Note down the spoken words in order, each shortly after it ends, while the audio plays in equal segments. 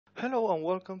Hello and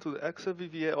welcome to the Excel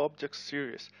VBA Objects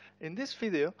Series. In this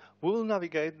video, we will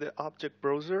navigate the object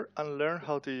browser and learn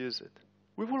how to use it.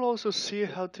 We will also see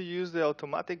how to use the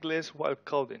automatic list while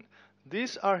coding.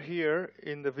 These are here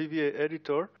in the VBA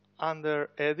editor under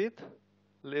Edit,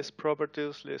 List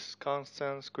Properties, List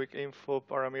Constants, Quick Info,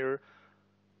 Parameter,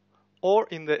 or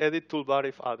in the Edit toolbar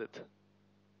if added,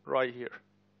 right here.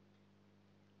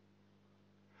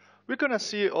 We're going to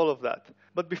see all of that.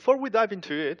 But before we dive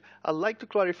into it, I'd like to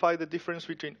clarify the difference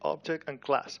between object and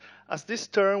class, as this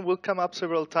term will come up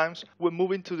several times when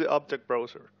moving to the object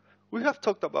browser. We have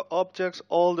talked about objects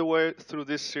all the way through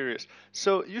this series,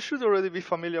 so you should already be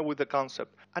familiar with the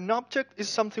concept. An object is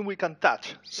something we can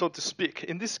touch, so to speak.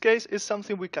 In this case, it's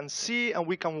something we can see and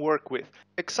we can work with.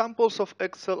 Examples of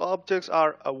Excel objects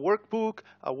are a workbook,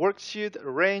 a worksheet, a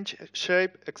range, a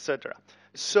shape, etc.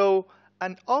 So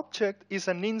an object is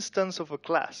an instance of a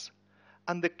class,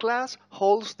 and the class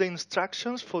holds the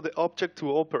instructions for the object to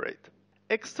operate.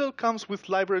 Excel comes with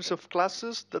libraries of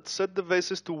classes that set the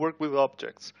basis to work with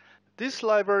objects. These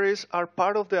libraries are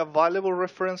part of the available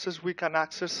references we can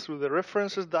access through the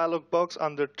References dialog box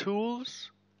under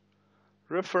Tools,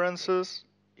 References,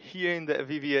 here in the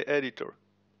VBA editor.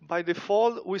 By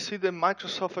default, we see the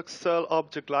Microsoft Excel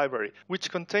Object Library,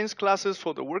 which contains classes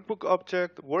for the Workbook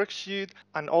object, Worksheet,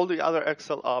 and all the other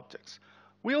Excel objects.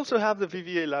 We also have the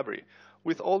VBA Library,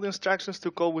 with all the instructions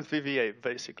to code with VBA,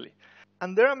 basically.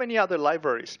 And there are many other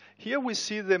libraries. Here we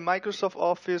see the Microsoft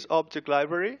Office Object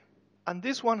Library, and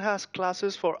this one has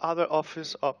classes for other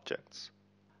Office objects.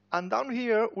 And down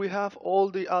here, we have all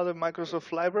the other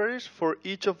Microsoft libraries for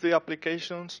each of the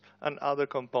applications and other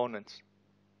components.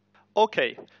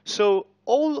 Okay, so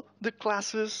all the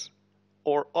classes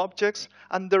or objects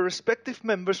and their respective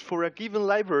members for a given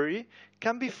library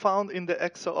can be found in the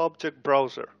Excel Object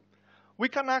Browser. We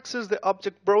can access the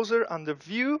Object Browser under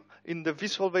View in the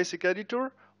Visual Basic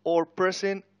Editor or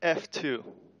pressing F2.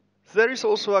 There is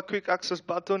also a Quick Access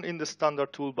button in the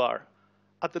Standard toolbar.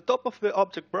 At the top of the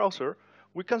Object Browser,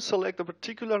 we can select a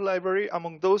particular library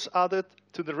among those added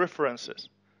to the references.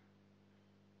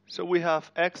 So we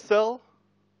have Excel,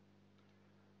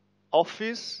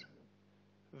 Office,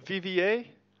 VBA,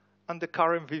 and the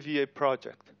current VBA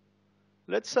project.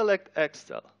 Let's select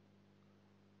Excel.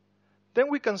 Then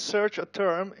we can search a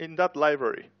term in that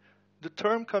library. The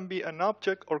term can be an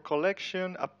object or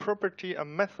collection, a property, a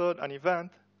method, an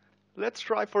event. Let's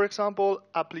try, for example,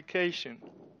 application.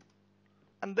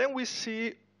 And then we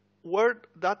see where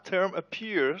that term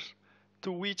appears,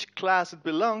 to which class it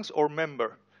belongs or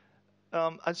member.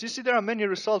 As you see, there are many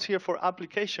results here for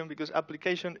application because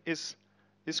application is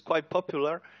quite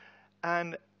popular.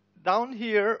 And down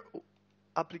here,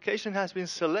 application has been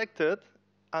selected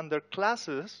under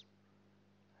classes.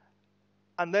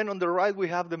 And then on the right, we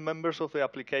have the members of the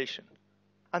application.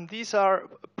 And these are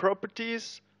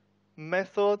properties,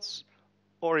 methods,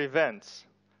 or events.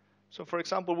 So for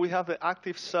example, we have the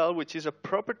active cell, which is a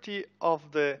property of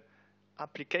the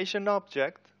application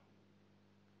object.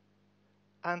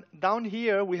 And down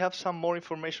here, we have some more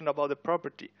information about the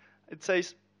property. It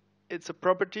says it's a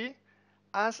property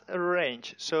as a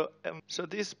range. So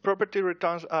this property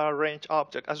returns a range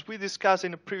object. As we discussed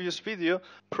in a previous video,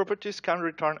 properties can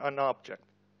return an object.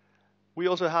 We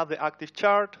also have the active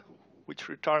chart, which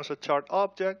returns a chart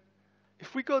object.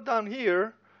 If we go down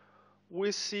here,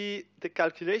 we see the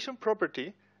calculation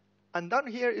property, and down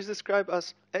here is described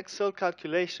as Excel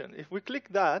calculation. If we click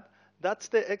that, that's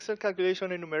the Excel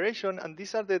calculation enumeration, and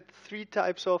these are the three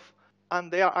types of,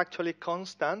 and they are actually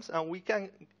constants, and we can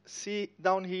see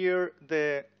down here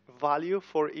the value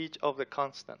for each of the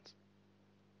constants.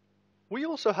 We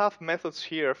also have methods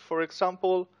here. For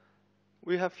example,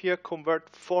 we have here convert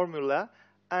formula,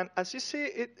 and as you see,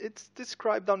 it's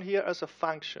described down here as a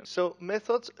function. So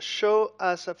methods show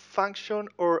as a function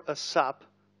or a sub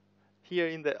here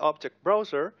in the object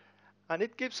browser, and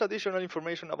it gives additional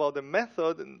information about the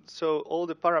method, and so all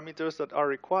the parameters that are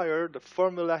required, the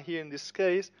formula here in this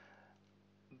case,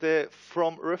 the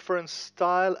from reference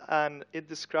style, and it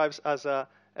describes as a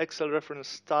Excel reference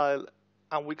style,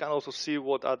 and we can also see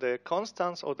what are the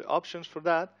constants or the options for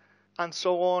that, and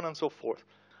so on and so forth.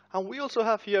 And we also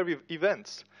have here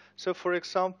events. So for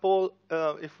example,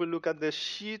 if we look at the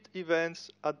sheet events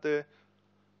at the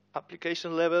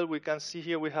application level, we can see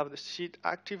here we have the sheet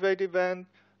activate event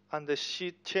and the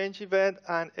sheet change event.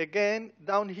 And again,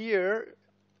 down here,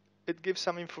 it gives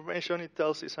some information. It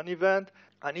tells it's an event,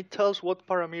 and it tells what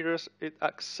parameters it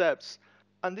accepts.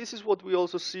 And this is what we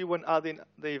also see when adding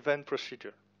the event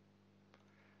procedure.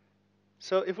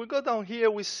 So if we go down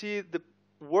here, we see the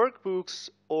workbooks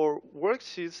or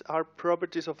worksheets are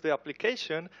properties of the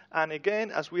application. And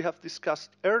again, as we have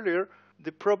discussed earlier,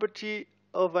 the property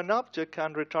of an object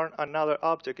can return another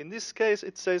object. In this case,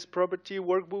 it says property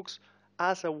workbooks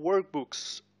as a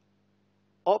workbooks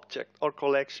object or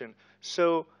collection.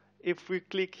 So if we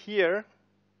click here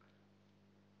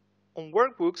on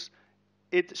workbooks,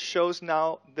 it shows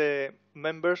now the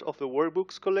members of the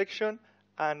workbooks collection,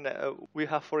 and we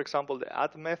have, for example, the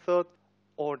add method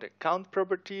or the count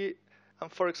property.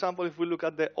 And for example, if we look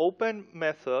at the open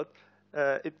method,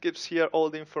 it gives here all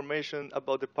the information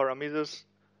about the parameters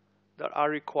that are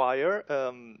required,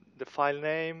 the file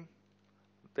name,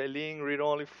 the link,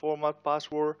 read-only format,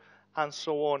 password, and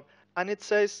so on. And it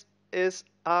says is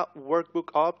a workbook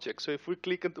object. So if we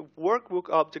click on the workbook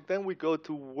object, then we go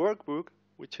to workbook,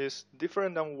 which is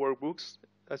different than workbooks,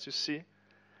 as you see.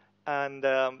 And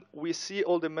we see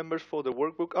all the members for the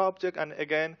workbook object. And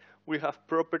again, we have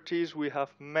properties, we have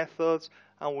methods,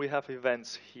 and we have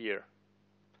events here.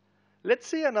 Let's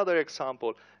see another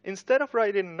example. Instead of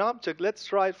writing an object,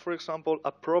 let's write, for example,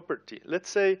 a property. Let's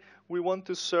say we want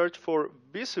to search for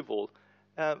visible.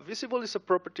 Visible is a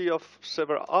property of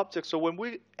several objects. So when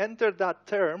we enter that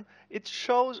term, it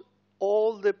shows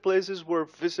all the places where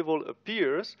visible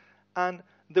appears. And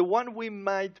the one we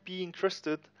might be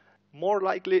interested more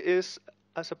likely is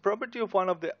as a property of one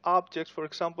of the objects. For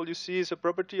example, you see it's a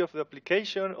property of the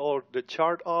application or the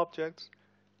chart objects.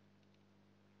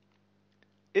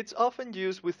 It's often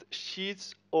used with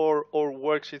sheets or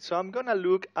worksheets. So I'm going to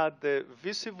look at the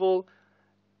visible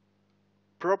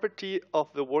property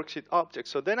of the worksheet object.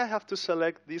 So then I have to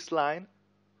select this line,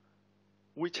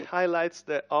 which highlights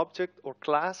the object or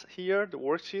class here, the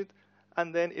worksheet,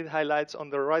 and then it highlights on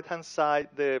the right-hand side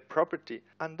the property.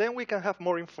 And then we can have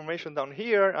more information down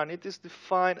here, and it is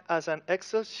defined as an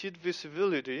Excel sheet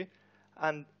visibility.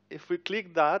 And if we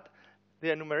click that,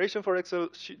 the enumeration for Excel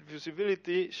sheet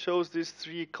visibility shows these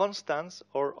three constants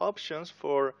or options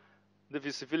for the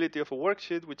visibility of a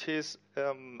worksheet, which is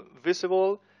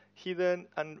visible, hidden,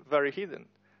 and very hidden.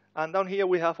 And down here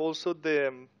we have also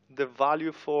the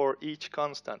value for each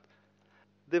constant.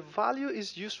 The value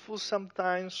is useful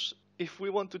sometimes if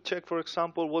we want to check, for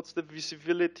example, what's the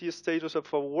visibility status of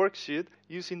a worksheet.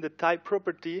 Using the type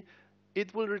property,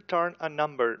 it will return a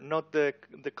number, not the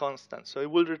constant. So it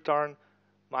will return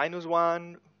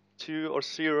 -1, 2, or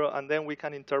 0, and then we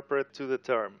can interpret to the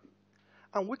term.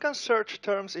 And we can search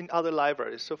terms in other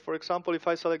libraries. So for example, if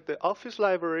I select the Office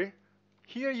library,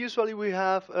 here usually we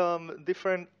have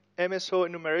different MSO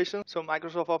enumerations, so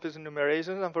Microsoft Office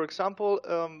enumerations. And for example,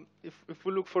 if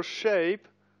we look for shape,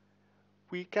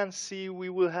 we can see we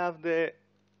will have the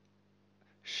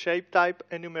shape type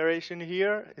enumeration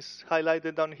here. It's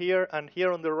highlighted down here, and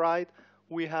here on the right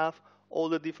we have all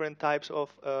the different types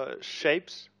of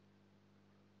shapes.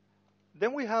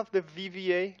 Then we have the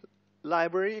VBA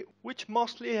library, which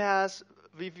mostly has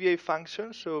VBA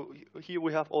functions. So here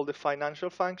we have all the financial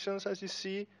functions, as you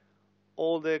see,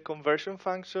 all the conversion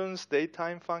functions,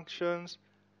 datetime functions,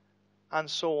 and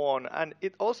so on. And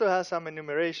it also has some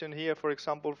enumeration here, for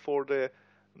example, for the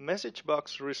message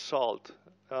box result,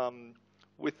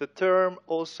 with the term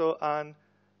also and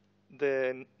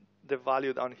the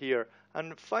value down here.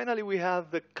 And finally, we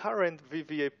have the current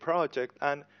VBA project.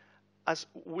 And as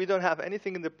we don't have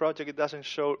anything in the project, it doesn't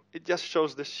show, it just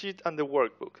shows the sheet and the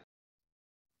workbook.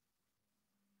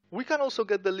 We can also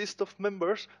get the list of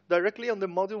members directly on the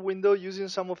module window using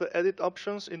some of the edit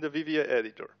options in the VBA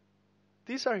editor.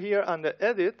 These are here under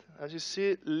edit. As you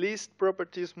see, list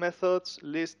properties methods,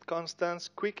 list constants,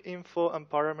 quick info, and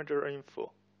parameter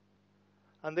info.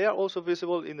 And they are also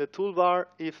visible in the toolbar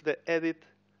if the edit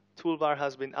toolbar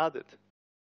has been added.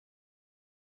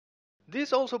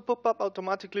 These also pop up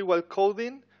automatically while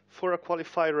coding for a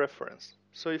qualified reference.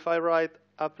 So if I write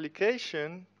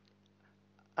application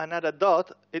and add a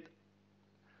dot,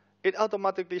 it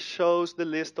automatically shows the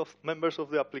list of members of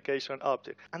the application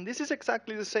object. And this is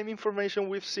exactly the same information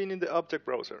we've seen in the object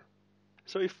browser.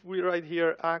 So if we write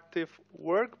here active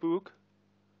workbook,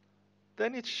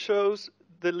 then it shows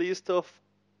the list of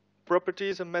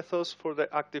properties and methods for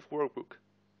the active workbook.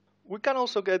 We can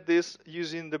also get this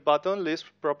using the button list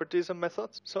properties and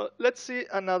methods. So let's see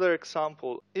another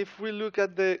example. If we look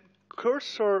at the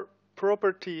cursor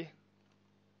property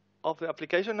of the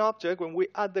application object, when we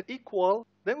add the equal,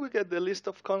 then we get the list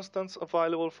of constants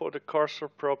available for the cursor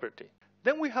property.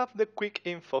 Then we have the quick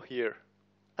info here.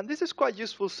 And this is quite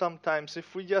useful sometimes.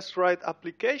 If we just write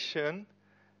application,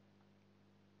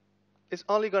 it's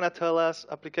only going to tell us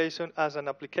application as an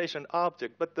application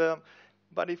object.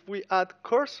 But if we add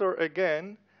cursor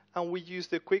again and we use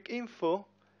the quick info,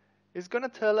 It's going to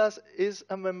tell us is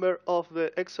a member of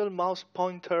the Excel mouse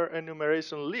pointer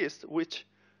enumeration list, which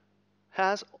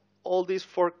has all these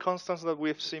 4 constants that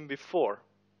we've seen before.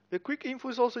 The quick info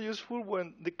is also useful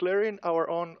when declaring our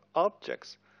own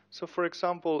objects. So for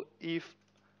example, if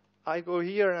I go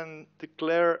here and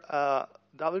declare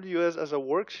WS as a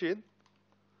worksheet,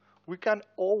 we can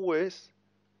always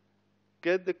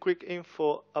get the quick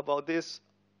info about this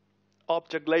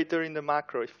object later in the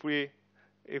macro if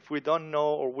we don't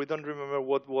know or we don't remember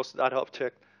what was that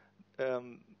object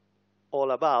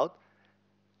all about.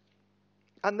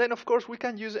 And then, of course, we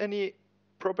can use any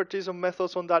properties or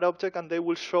methods on that object, and they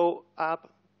will show up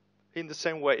in the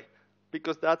same way,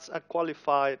 because that's a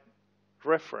qualified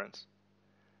reference.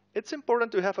 It's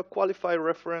important to have a qualified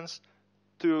reference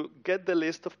to get the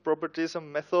list of properties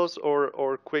and methods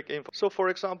or quick info. So, for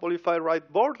example, if I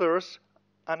write borders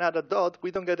and add a dot,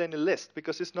 we don't get any list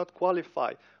because it's not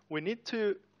qualified. We need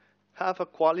to have a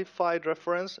qualified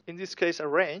reference, in this case a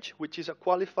range, which is a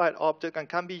qualified object and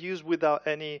can be used without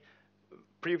any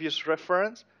previous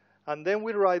reference. And then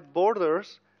we write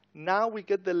borders. Now we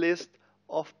get the list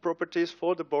of properties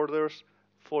for the borders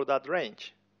for that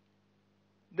range.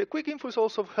 The quick info is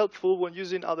also helpful when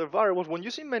using other variables, when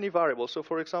using many variables. So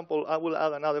for example, I will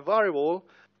add another variable,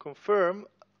 confirm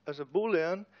as a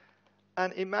Boolean,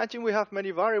 and imagine we have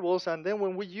many variables, and then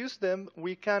when we use them,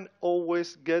 we can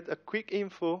always get a quick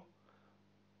info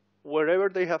wherever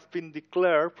they have been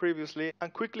declared previously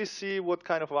and quickly see what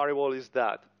kind of variable is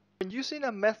that. When using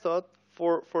a method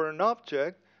for an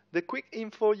object, the quick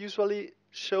info usually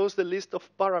shows the list of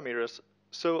parameters.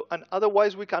 So, and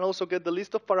otherwise we can also get the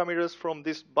list of parameters from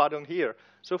this button here.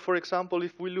 So for example,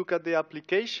 if we look at the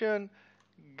application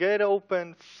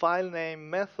getOpenFileName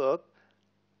method,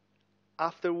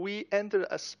 after we enter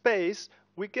a space,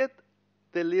 we get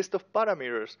the list of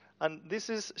parameters. And this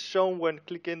is shown when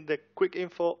clicking the quick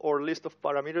info or list of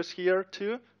parameters here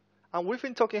too. And we've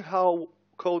been talking how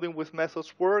coding with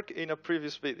methods work in a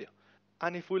previous video.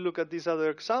 And if we look at this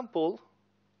other example,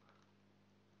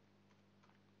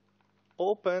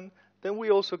 open, then we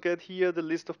also get here the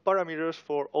list of parameters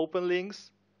for open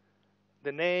links,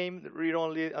 the name, the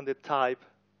read-only, and the type.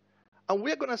 And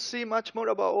we're going to see much more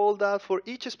about all that for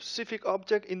each specific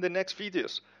object in the next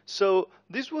videos. So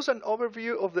this was an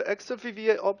overview of the Excel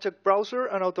VBA Object Browser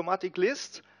and automatic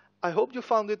lists. I hope you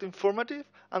found it informative,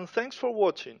 and thanks for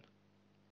watching.